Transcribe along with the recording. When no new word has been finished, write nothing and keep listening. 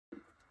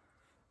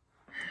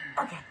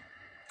Okay,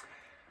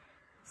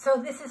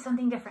 so this is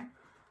something different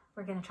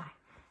we're going to try,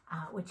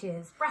 which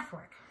is breath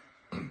work,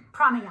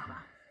 pranayama.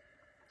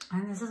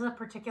 And this is a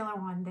particular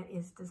one that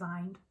is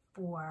designed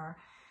for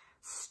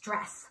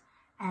stress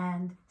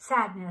and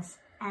sadness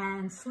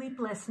and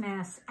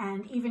sleeplessness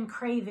and even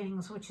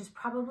cravings, which is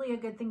probably a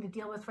good thing to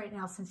deal with right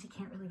now since you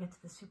can't really get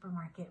to the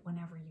supermarket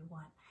whenever you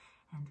want.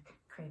 And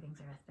cravings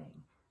are a thing,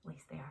 at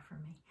least they are for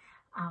me.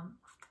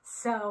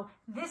 So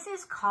this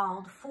is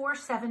called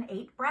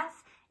 4-7-8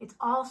 breath. It's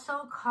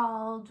also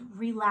called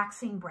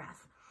relaxing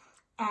breath.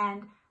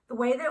 And the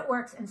way that it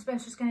works, and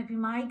Spencer's going to be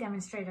my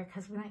demonstrator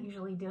because we don't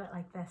usually do it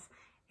like this,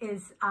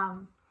 is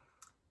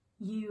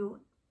you're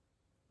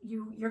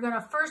going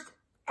to first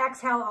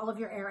exhale all of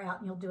your air out,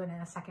 and you'll do it in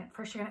a second.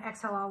 First, you're going to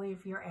exhale all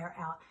of your air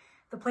out.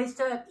 The place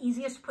to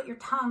easiest to put your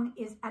tongue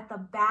is at the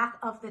back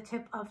of the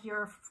tip of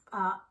your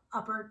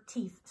upper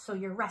teeth. So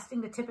you're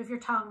resting the tip of your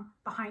tongue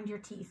behind your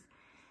teeth.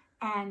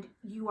 And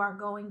you are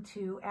going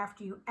to,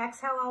 after you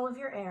exhale all of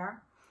your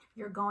air,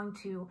 you're going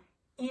to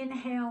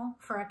inhale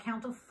for a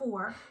count of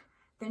 4.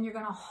 Then you're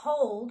going to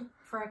hold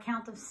for a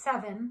count of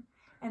 7.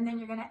 And then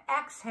you're going to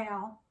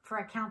exhale for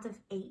a count of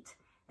 8.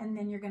 And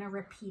then you're going to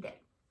repeat it.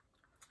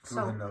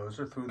 Through the nose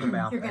or through the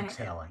mouth,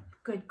 exhaling?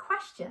 Good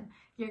question.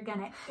 You're going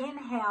to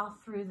inhale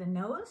through the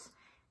nose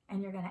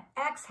and you're going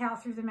to exhale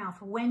through the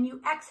mouth. When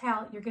you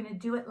exhale, you're going to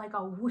do it like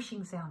a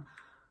whooshing sound.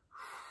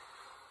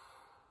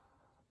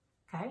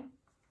 Okay?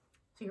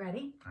 So you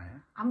ready? I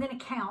am. I'm going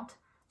to count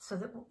so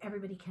that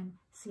everybody can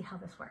see how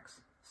this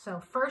works. So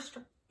first,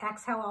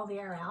 exhale all the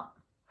air out.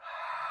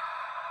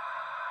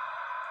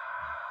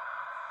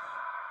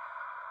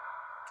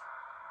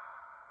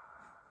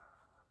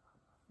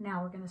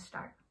 Now we're going to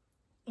start.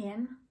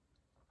 In,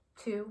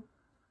 2,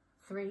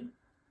 3,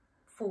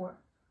 4.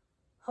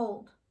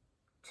 Hold,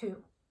 2,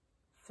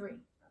 3,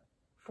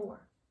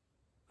 4,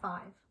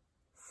 5,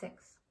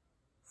 6,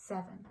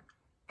 7.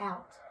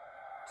 Out,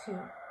 2,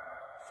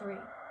 3,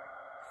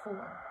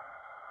 4,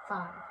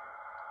 5,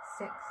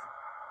 6,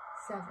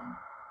 7,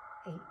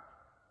 8.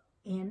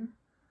 In,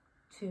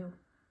 2,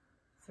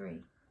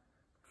 3,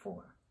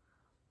 4.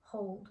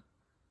 Hold,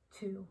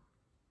 2,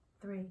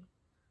 3,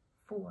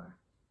 4,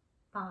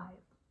 5,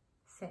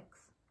 6,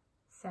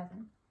 7.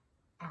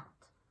 Out,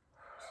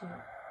 2,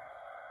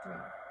 3,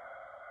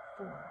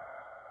 4,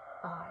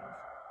 5,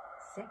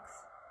 6,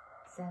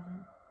 7,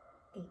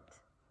 8.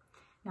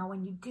 Now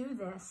when you do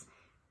this,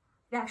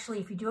 actually,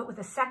 if you do it with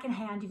a second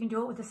hand, you can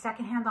do it with the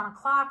second hand on a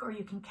clock, or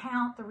you can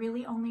count. The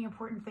really only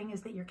important thing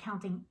is that you're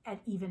counting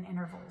at even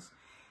intervals.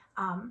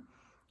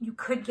 You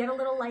could get a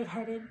little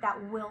lightheaded.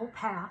 That will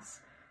pass.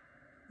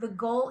 The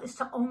goal is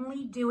to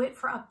only do it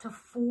for up to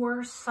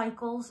 4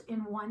 cycles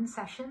in one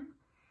session.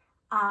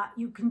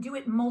 You can do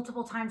it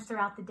multiple times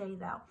throughout the day,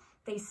 though.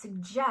 They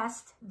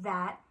suggest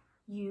that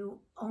you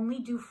only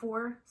do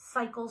 4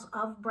 cycles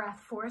of breath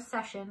for a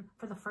session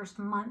for the first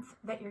month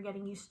that you're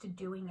getting used to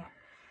doing it.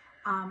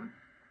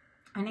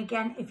 And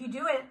again, if you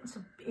do it,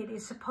 it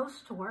is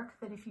supposed to work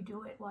that if you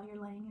do it while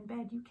you're laying in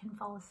bed, you can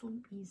fall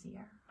asleep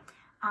easier.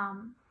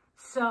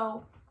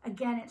 So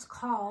again, it's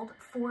called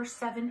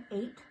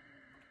 4-7-8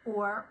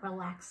 or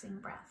relaxing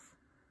breath.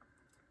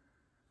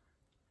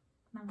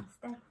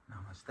 Namaste.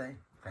 Namaste.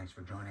 Thanks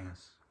for joining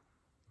us.